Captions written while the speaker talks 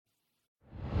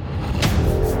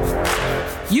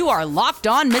You are Locked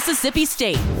On Mississippi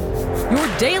State,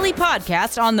 your daily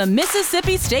podcast on the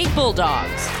Mississippi State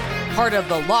Bulldogs, part of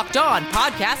the Locked On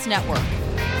Podcast Network,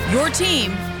 your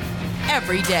team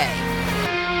every day.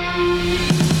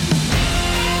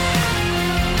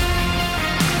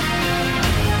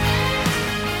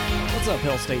 What's up,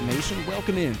 Hail State Nation?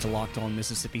 Welcome in to Locked On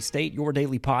Mississippi State, your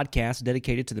daily podcast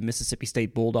dedicated to the Mississippi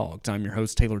State Bulldogs. I'm your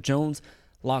host, Taylor Jones.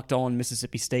 Locked On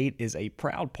Mississippi State is a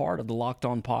proud part of the Locked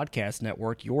On Podcast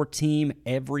Network, your team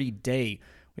every day.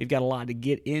 We've got a lot to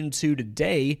get into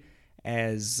today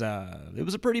as it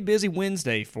was a pretty busy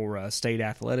Wednesday for state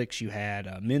athletics. You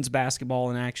had men's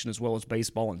basketball in action as well as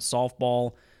baseball and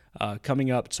softball. Coming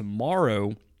up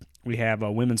tomorrow, we have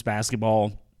women's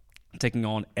basketball taking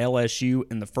on LSU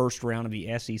in the first round of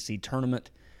the SEC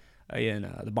tournament in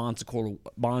the Bon Secours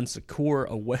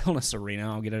Wellness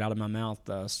Arena. I'll get it out of my mouth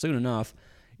soon enough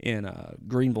in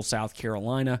Greenville, South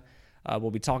Carolina.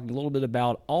 We'll be talking a little bit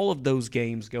about all of those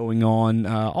games going on.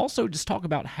 Also, just talk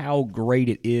about how great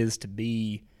it is to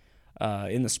be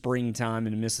in the springtime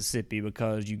in Mississippi,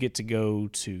 because you get to go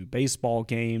to baseball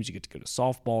games, you get to go to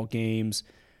softball games.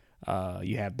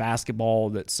 You have basketball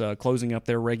that's closing up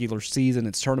their regular season.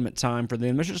 It's tournament time for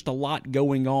them. There's just a lot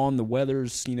going on. The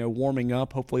weather's, warming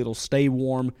up. Hopefully it'll stay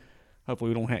warm.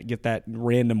 Hopefully we don't get that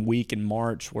random week in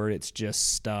March where it's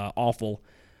just awful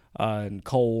and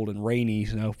cold and rainy.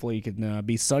 So hopefully it can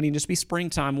be sunny and just be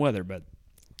springtime weather. But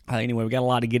anyway, we got a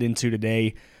lot to get into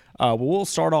today. We'll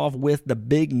start off with the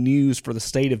big news for the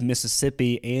state of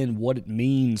Mississippi and what it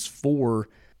means for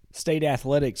state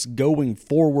athletics going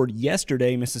forward.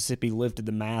 Yesterday, Mississippi lifted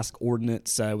the mask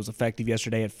ordinance. It was effective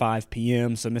yesterday at 5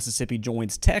 p.m., so Mississippi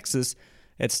joins Texas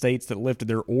at states that lifted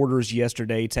their orders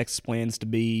yesterday. Texas plans to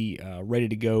be ready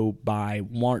to go by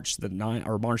March the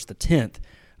 10th,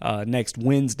 next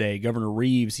Wednesday. Governor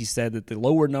Reeves, he said that the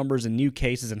lower numbers in new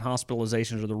cases and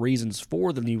hospitalizations are the reasons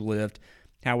for the new lift.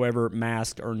 However,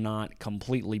 masks are not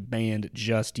completely banned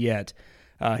just yet.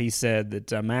 He said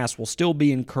that masks will still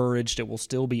be encouraged. It will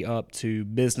still be up to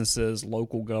businesses,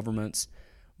 local governments,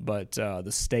 but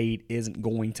the state isn't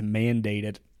going to mandate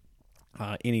it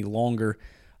any longer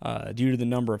due to the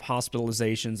number of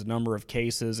hospitalizations, the number of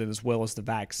cases, and as well as the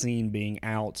vaccine being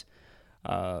out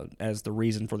as the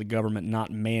reason for the government not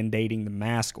mandating the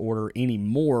mask order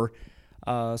anymore.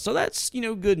 So that's,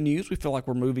 good news. We feel like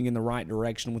we're moving in the right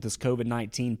direction with this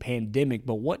COVID-19 pandemic,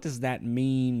 but what does that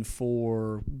mean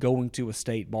for going to a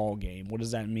state ball game? What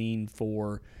does that mean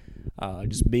for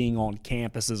just being on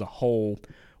campus as a whole?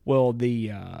 Well,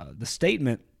 the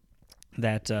statement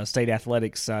that state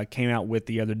athletics came out with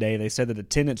the other day, they said that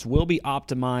attendance will be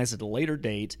optimized at a later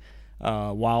date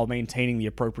while maintaining the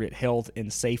appropriate health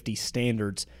and safety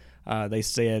standards. They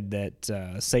said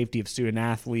that safety of student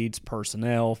athletes,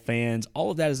 personnel, fans,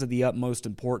 all of that is of the utmost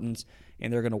importance,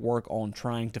 and they're going to work on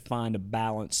trying to find a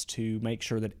balance to make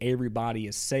sure that everybody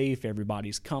is safe,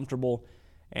 everybody's comfortable,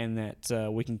 and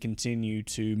that we can continue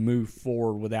to move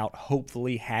forward without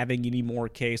hopefully having any more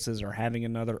cases or having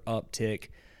another uptick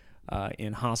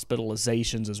in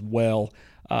hospitalizations as well.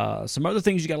 Some other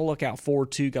things you got to look out for,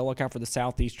 too. Got to look out for the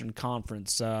Southeastern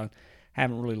Conference.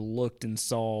 Haven't really looked and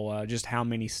saw just how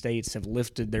many states have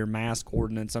lifted their mask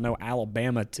ordinance. I know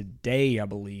Alabama today, I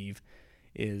believe,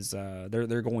 is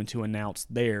they're going to announce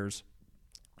theirs.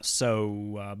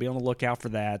 So be on the lookout for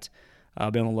that.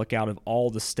 Be on the lookout of all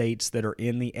the states that are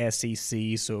in the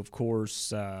SEC. So, of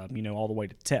course, all the way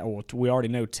to we already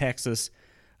know Texas.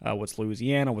 What's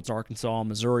Louisiana? What's Arkansas?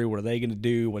 Missouri? What are they going to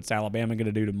do? What's Alabama going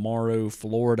to do tomorrow?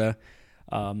 Florida?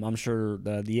 I'm sure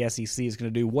the SEC is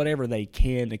going to do whatever they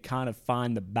can to kind of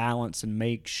find the balance and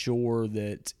make sure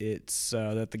that it's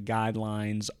that the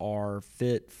guidelines are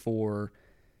fit for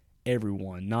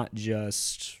everyone, not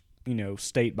just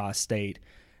state by state.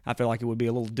 I feel like it would be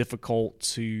a little difficult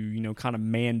to kind of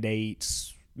mandate.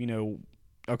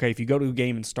 Okay, if you go to a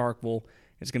game in Starkville,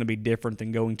 it's going to be different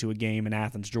than going to a game in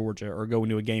Athens, Georgia, or going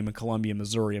to a game in Columbia,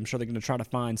 Missouri. I'm sure they're going to try to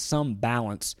find some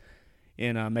balance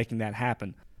in making that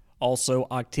happen. Also,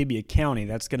 Octavia County,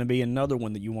 that's going to be another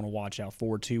one that you want to watch out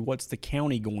for, too. What's the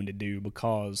county going to do?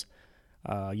 Because,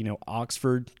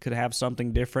 Oxford could have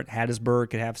something different.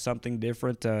 Hattiesburg could have something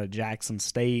different. Jackson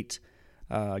State,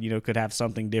 could have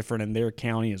something different in their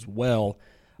county as well.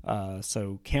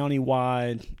 So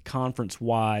county-wide,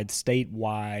 conference-wide,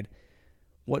 statewide,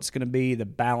 what's going to be the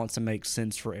balance that makes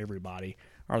sense for everybody?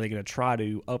 Are they going to try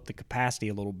to up the capacity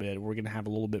a little bit? We're going to have a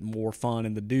little bit more fun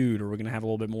in the Dude, or we're going to have a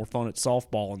little bit more fun at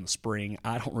softball in the spring.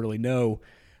 I don't really know.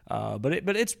 But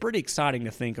it's pretty exciting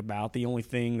to think about. The only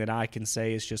thing that I can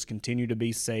say is just continue to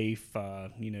be safe.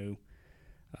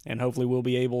 And hopefully we'll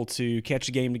be able to catch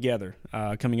a game together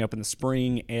coming up in the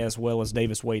spring, as well as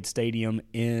Davis Wade Stadium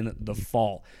in the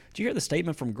fall. Did you hear the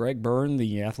statement from Greg Byrne,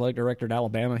 the athletic director at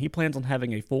Alabama? He plans on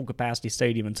having a full-capacity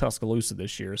stadium in Tuscaloosa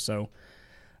this year, so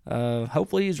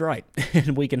hopefully he's right,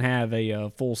 and we can have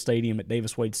a full stadium at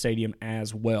Davis Wade Stadium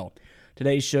as well.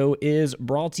 Today's show is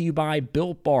brought to you by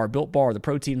Built Bar. Built Bar, the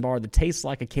protein bar that tastes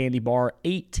like a candy bar,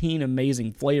 18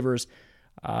 amazing flavors.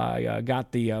 I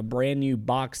got the brand new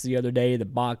box the other day, the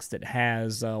box that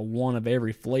has one of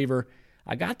every flavor.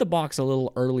 I got the box a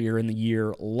little earlier in the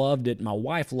year, loved it, my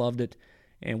wife loved it,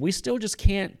 and we still just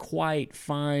can't quite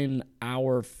find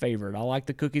our favorite. I like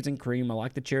the cookies and cream, I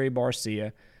like the cherry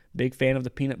barcia, big fan of the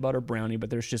peanut butter brownie,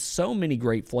 but there's just so many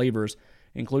great flavors,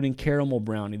 including caramel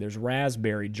brownie, there's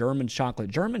raspberry, German chocolate.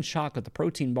 German chocolate, the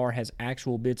protein bar has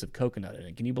actual bits of coconut in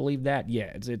it. Can you believe that?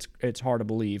 Yeah, it's hard to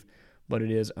believe, but it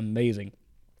is amazing.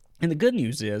 And the good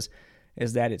news is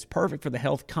that it's perfect for the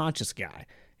health-conscious guy.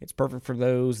 It's perfect for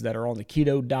those that are on the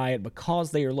keto diet because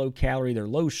they are low-calorie, they're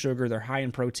low sugar, they're high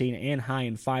in protein and high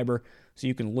in fiber, so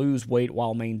you can lose weight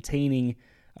while maintaining,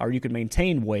 or you can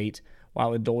maintain weight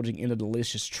while indulging in a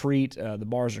delicious treat. The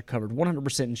bars are covered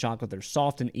 100% in chocolate. They're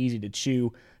soft and easy to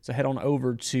chew. So head on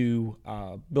over to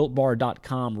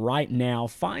BuiltBar.com right now.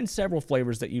 Find several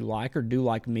flavors that you like or do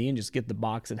like me and just get the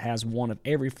box that has one of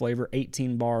every flavor,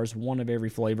 18 bars, one of every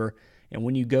flavor. And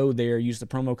when you go there, use the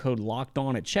promo code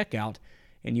LOCKEDON at checkout,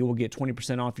 and you will get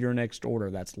 20% off your next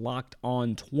order. That's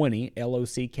LOCKEDON20,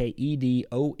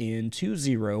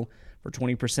 LOCKEDON20, for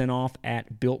 20% off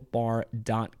at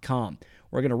BuiltBar.com.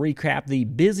 We're going to recap the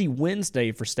busy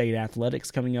Wednesday for state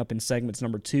athletics coming up in segments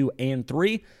number 2 and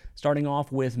 3, starting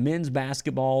off with men's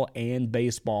basketball and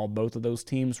baseball. Both of those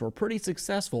teams were pretty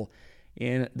successful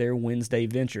in their Wednesday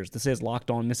ventures. This is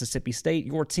Locked On Mississippi State,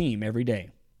 your team every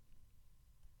day.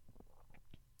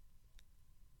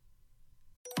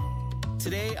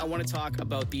 Today, I want to talk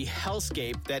about the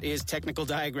hellscape that is technical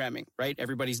diagramming, right?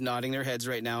 Everybody's nodding their heads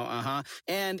right now,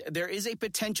 And there is a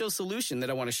potential solution that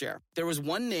I want to share. There was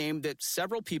one name that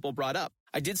several people brought up.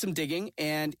 I did some digging,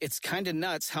 and it's kind of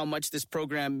nuts how much this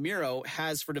program Miro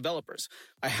has for developers.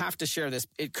 I have to share this.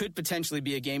 It could potentially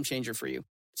be a game changer for you.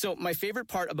 So my favorite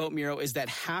part about Miro is that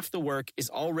half the work is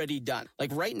already done.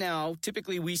 Like right now,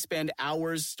 typically we spend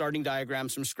hours starting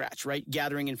diagrams from scratch, right?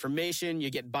 Gathering information, you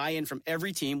get buy-in from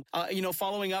every team.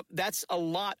 Following up, that's a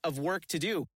lot of work to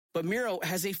do. But Miro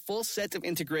has a full set of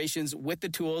integrations with the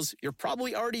tools you're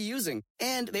probably already using.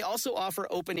 And they also offer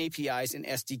open APIs and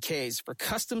SDKs for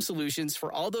custom solutions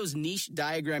for all those niche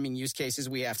diagramming use cases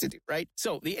we have to do, right?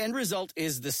 So the end result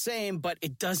is the same, but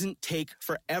it doesn't take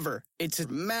forever. It's a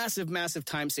massive, massive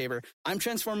time saver. I'm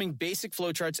transforming basic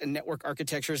flowcharts and network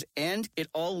architectures, and it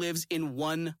all lives in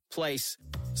one place.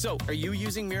 So are you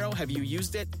using Miro? Have you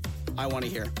used it? I want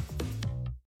to hear.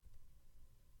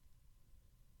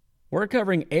 We're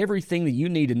covering everything that you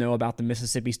need to know about the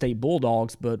Mississippi State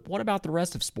Bulldogs, but what about the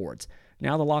rest of sports?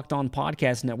 Now the Locked On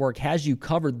Podcast Network has you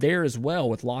covered there as well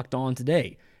with Locked On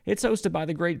Today. It's hosted by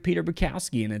the great Peter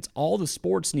Bukowski, and it's all the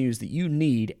sports news that you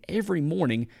need every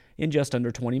morning in just under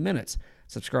 20 minutes.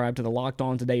 Subscribe to the Locked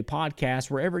On Today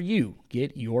podcast wherever you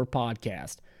get your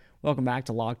podcast. Welcome back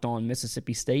to Locked On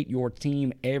Mississippi State, your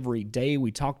team every day.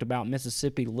 We talked about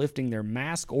Mississippi lifting their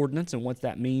mask ordinance and what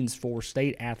that means for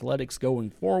state athletics going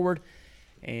forward.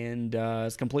 And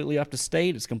it's completely up to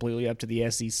state. It's completely up to the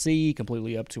SEC,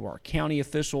 completely up to our county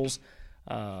officials.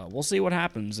 We'll see what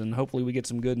happens, and hopefully we get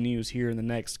some good news here in the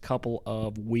next couple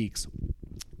of weeks.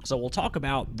 So we'll talk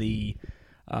about the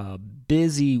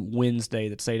busy Wednesday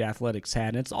that state athletics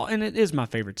had. And it is my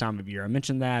favorite time of year. I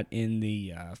mentioned that in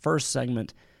the first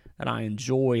segment, that I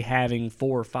enjoy having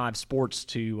 4 or 5 sports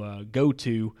to go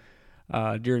to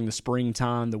during the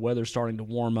springtime. The weather's starting to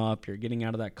warm up. You're getting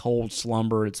out of that cold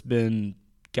slumber. It's been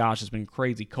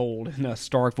crazy cold in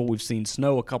Starkville. We've seen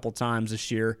snow a couple times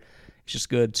this year. It's just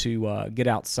good to get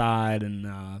outside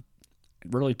and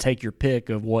really take your pick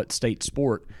of what state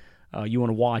sport you want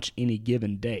to watch any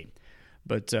given day.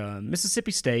 But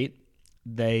Mississippi State,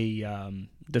 they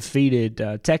defeated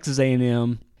Texas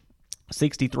A&M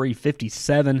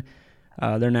 63-57.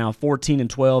 They're now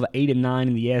 14-12, 8-9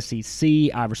 in the SEC.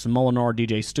 Iverson Molinar,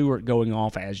 DJ Stewart going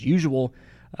off as usual.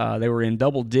 They were in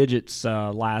double digits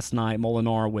last night.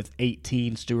 Molinar with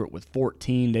 18, Stewart with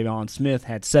 14. Davion Smith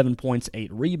had 7 points,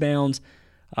 8 rebounds.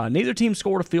 Neither team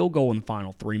scored a field goal in the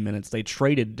final 3 minutes. They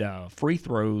traded free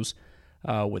throws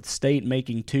with State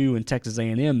making 2 and Texas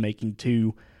A&M making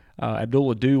 2.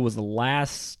 Abdul Adu was the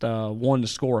last one to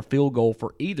score a field goal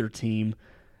for either team,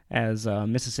 as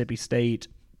Mississippi State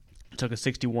took a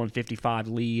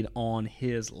 61-55 lead on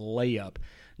his layup.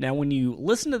 Now, when you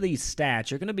listen to these stats,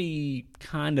 you're going to be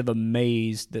kind of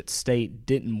amazed that State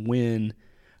didn't win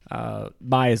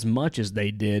by as much as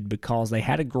they did, because they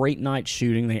had a great night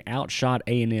shooting. They outshot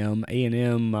A&M.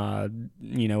 A&M,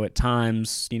 at times,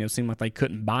 seemed like they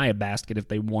couldn't buy a basket if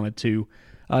they wanted to.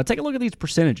 Take a look at these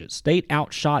percentages. State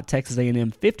outshot Texas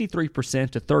A&M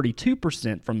 53% to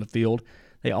 32% from the field.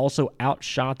 They also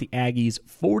outshot the Aggies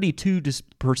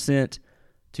 42%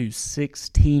 to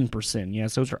 16%.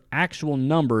 Yes, those are actual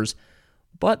numbers.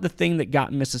 But the thing that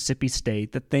got Mississippi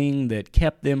State, the thing that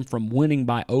kept them from winning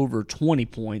by over 20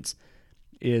 points,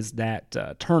 is that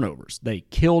turnovers. They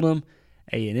killed them.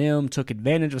 A&M took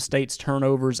advantage of State's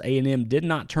turnovers. A&M did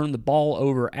not turn the ball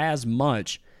over as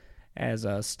much as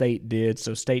State did,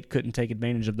 so State couldn't take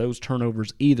advantage of those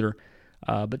turnovers either.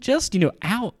 But just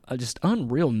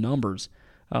unreal numbers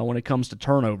when it comes to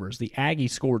turnovers. The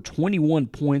Aggies scored 21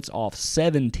 points off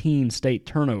 17 State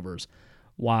turnovers,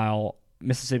 while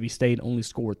Mississippi State only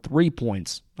scored 3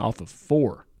 points off of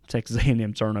 4 Texas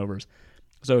A&M turnovers.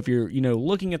 So if you're,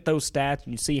 looking at those stats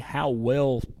and you see how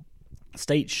well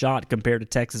State shot compared to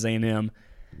Texas A&M, and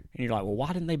you're like, well,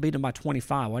 why didn't they beat them by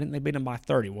 25? Why didn't they beat them by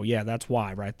 30? Well, yeah, that's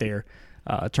why right there.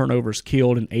 Turnovers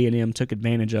killed, and A&M took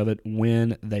advantage of it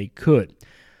when they could.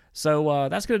 So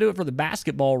that's going to do it for the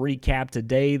basketball recap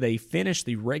today. They finished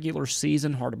the regular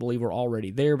season. Hard to believe we're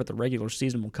already there, but the regular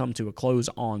season will come to a close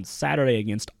on Saturday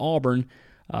against Auburn.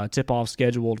 Tip-off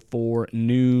scheduled for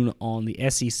noon on the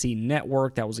SEC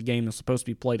Network. That was a game that was supposed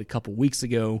to be played a couple weeks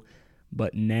ago,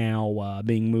 but now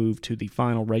being moved to the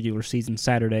final regular season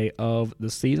Saturday of the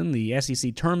season. The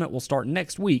SEC tournament will start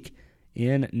next week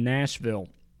in Nashville.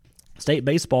 State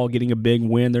baseball getting a big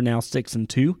win. They're now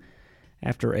 6-2.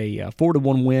 After a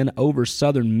 4-1 win over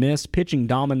Southern Miss. Pitching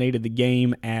dominated the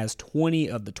game, as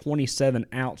 20 of the 27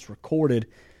 outs recorded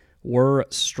were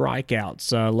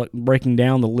strikeouts. Breaking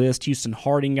down the list, Houston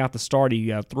Harding got the start.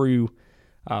 He threw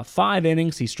 5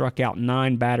 innings. He struck out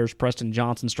 9 batters. Preston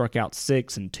Johnson struck out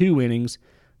 6 in 2 innings.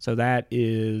 So that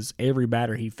is every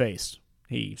batter he faced.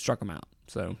 He struck them out.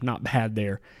 So not bad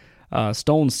there.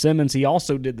 Stone Simmons, he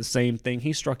also did the same thing.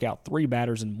 He struck out 3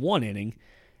 batters in 1 inning.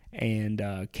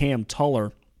 And Cam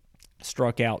Tuller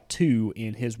struck out 2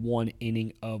 in his 1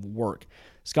 inning of work.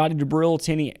 Scotty DeBrill,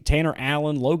 Tanner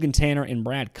Allen, Logan Tanner, and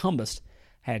Brad Cumbest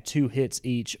had 2 hits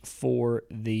each for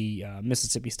the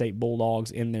Mississippi State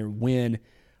Bulldogs in their win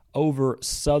over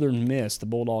Southern Miss. The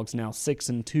Bulldogs now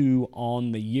 6-2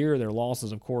 on the year. Their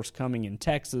losses, of course, coming in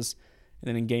Texas and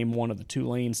then in Game 1 of the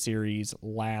Tulane series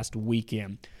last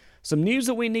weekend. Some news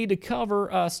that we need to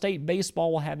cover. State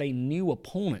baseball will have a new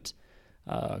opponent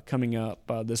coming up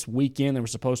this weekend. They were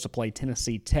supposed to play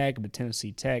Tennessee Tech, but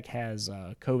Tennessee Tech has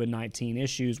COVID-19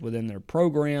 issues within their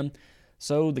program.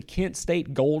 So the Kent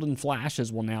State Golden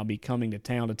Flashes will now be coming to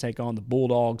town to take on the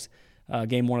Bulldogs.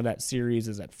 Game 1 of that series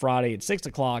is at Friday at 6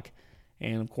 o'clock,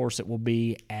 and of course it will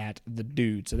be at the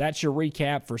Dude. So that's your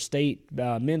recap for State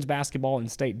men's basketball and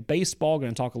State baseball.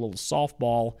 Going to talk a little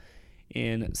softball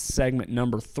in segment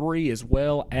number 3, as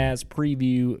well as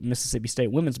preview Mississippi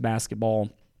State women's basketball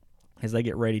as they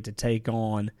get ready to take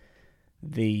on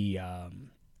the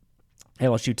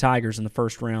LSU Tigers in the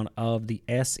first round of the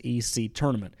SEC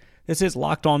tournament. This is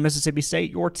Locked On Mississippi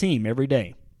State, your team every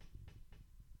day.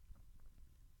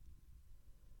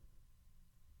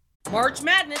 March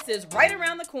Madness is right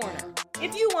around the corner.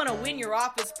 If you want to win your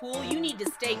office pool, you need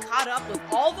to stay caught up with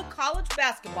all the college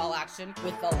basketball action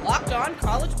with the Locked On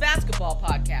College Basketball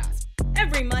Podcast.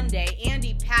 Every Monday,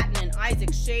 Andy Patton and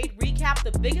Isaac Shade recap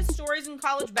the biggest stories in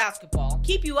college basketball,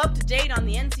 keep you up to date on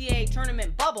the NCAA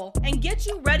tournament bubble, and get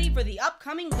you ready for the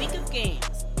upcoming week of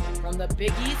games. From the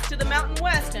Big East to the Mountain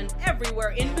West and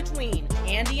everywhere in between,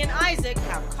 Andy and Isaac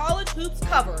have college hoops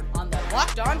covered on the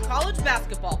Locked On College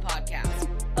Basketball Podcast.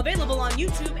 Available on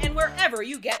YouTube and wherever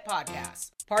you get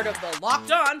podcasts. Part of the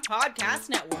Locked On Podcast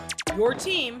Network. Your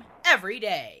team every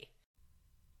day.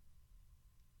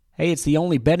 Hey, it's the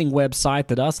only betting website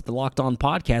that us at the Locked On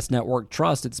Podcast Network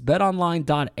trust. It's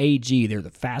betonline.ag. They're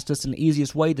the fastest and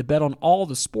easiest way to bet on all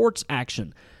the sports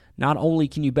action. Not only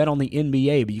can you bet on the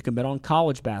NBA, but you can bet on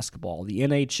college basketball, the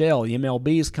NHL, the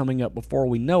MLB is coming up before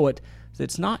we know it. So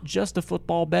it's not just a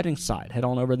football betting site. Head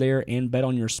on over there and bet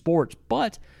on your sports,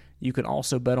 but you can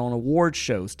also bet on award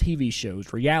shows, TV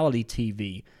shows, reality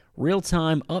TV,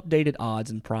 real-time updated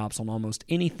odds and props on almost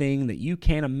anything that you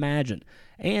can imagine.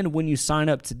 And when you sign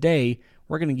up today,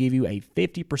 we're going to give you a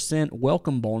 50%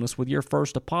 welcome bonus with your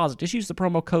first deposit. Just use the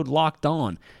promo code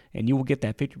LOCKEDON, and you will get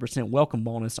that 50% welcome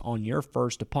bonus on your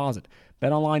first deposit.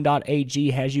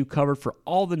 BetOnline.ag has you covered for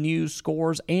all the news,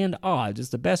 scores, and odds. It's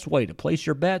the best way to place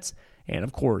your bets And,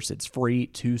 of course, it's free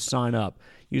to sign up.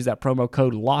 Use that promo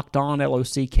code LOCKEDON,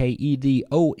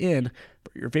 LOCKEDON,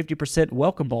 for your 50%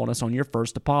 welcome bonus on your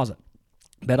first deposit.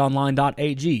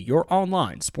 BetOnline.ag, your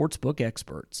online sportsbook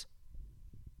experts.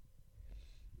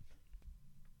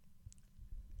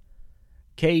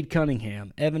 Cade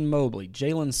Cunningham, Evan Mobley,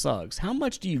 Jalen Suggs. How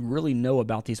much do you really know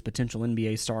about these potential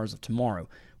NBA stars of tomorrow?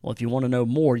 Well, if you want to know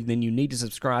more, then you need to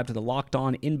subscribe to the Locked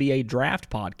On NBA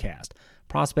Draft podcast.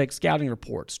 Prospect scouting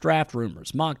reports, draft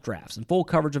rumors, mock drafts, and full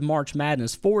coverage of March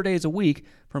Madness 4 days a week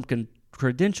from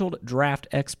credentialed draft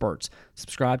experts.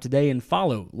 Subscribe today and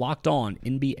follow Locked On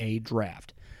NBA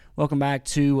Draft. Welcome back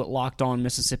to Locked On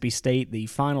Mississippi State, the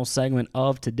final segment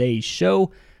of today's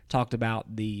show. Talked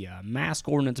about the mask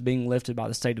ordinance being lifted by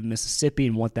the state of Mississippi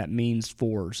and what that means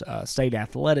for state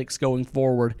athletics going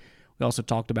forward. We also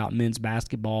talked about men's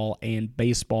basketball and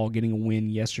baseball getting a win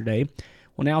yesterday.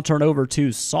 We'll now turn over to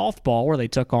softball, where they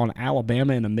took on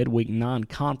Alabama in a midweek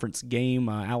non-conference game.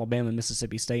 Alabama and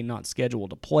Mississippi State not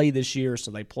scheduled to play this year,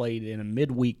 so they played in a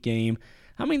midweek game.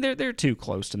 I mean, they're too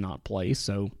close to not play,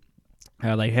 so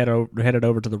they headed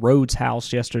over to the Rhodes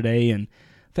House yesterday and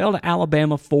fell to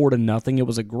Alabama 4-0. It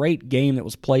was a great game that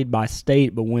was played by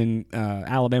State, but when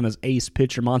Alabama's ace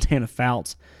pitcher, Montana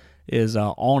Fouts, is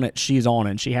on it, she's on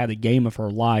it. She had the game of her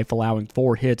life, allowing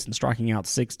 4 hits and striking out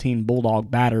 16 Bulldog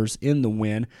batters in the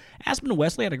win. Aspen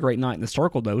Wesley had a great night in the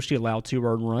circle, though. She allowed 2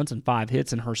 earned runs and 5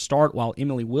 hits in her start, while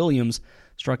Emily Williams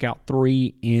struck out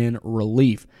 3 in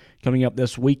relief. Coming up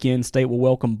this weekend, State will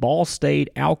welcome Ball State,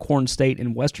 Alcorn State,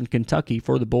 and Western Kentucky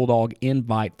for the Bulldog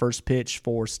Invite. First pitch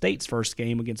for State's first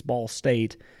game against Ball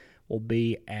State will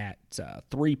be at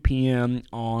 3 p.m.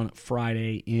 on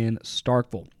Friday in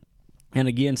Starkville. And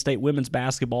again, State women's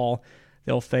basketball,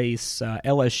 they'll face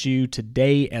LSU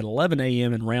today at 11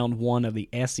 a.m. in round 1 of the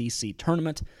SEC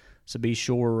tournament. So be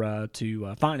sure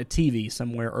to find a TV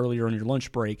somewhere earlier on your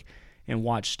lunch break and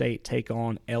watch State take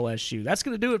on LSU. That's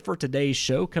going to do it for today's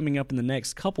show. Coming up in the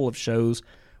next couple of shows,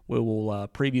 we will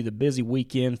preview the busy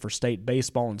weekend for State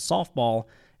baseball and softball,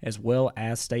 as well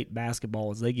as State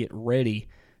basketball as they get ready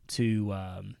to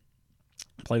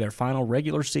play their final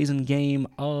regular season game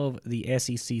of the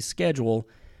SEC schedule,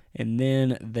 and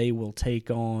then they will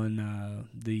take on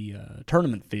the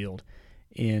tournament field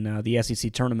in the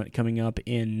SEC tournament coming up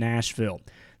in Nashville.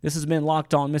 This has been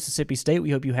Locked On Mississippi State.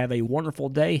 We hope you have a wonderful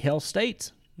day. Hail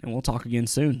State, and we'll talk again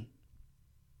soon.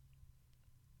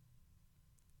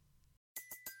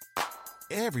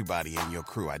 Everybody in your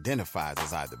crew identifies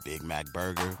as either Big Mac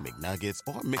Burger, McNuggets,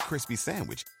 or McCrispy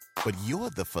Sandwich. But you're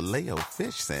the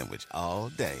Filet-O-Fish Sandwich all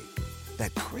day.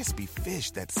 That crispy fish,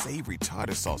 that savory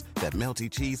tartar sauce, that melty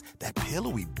cheese, that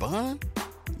pillowy bun.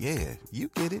 Yeah, you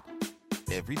get it.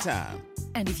 Every time.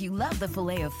 And if you love the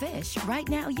Filet-O-Fish, right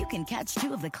now you can catch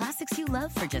 2 of the classics you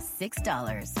love for just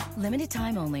 $6. Limited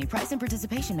time only. Price and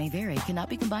participation may vary. Cannot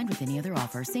be combined with any other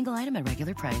offer. Single item at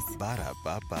regular price.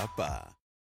 Ba-da-ba-ba-ba.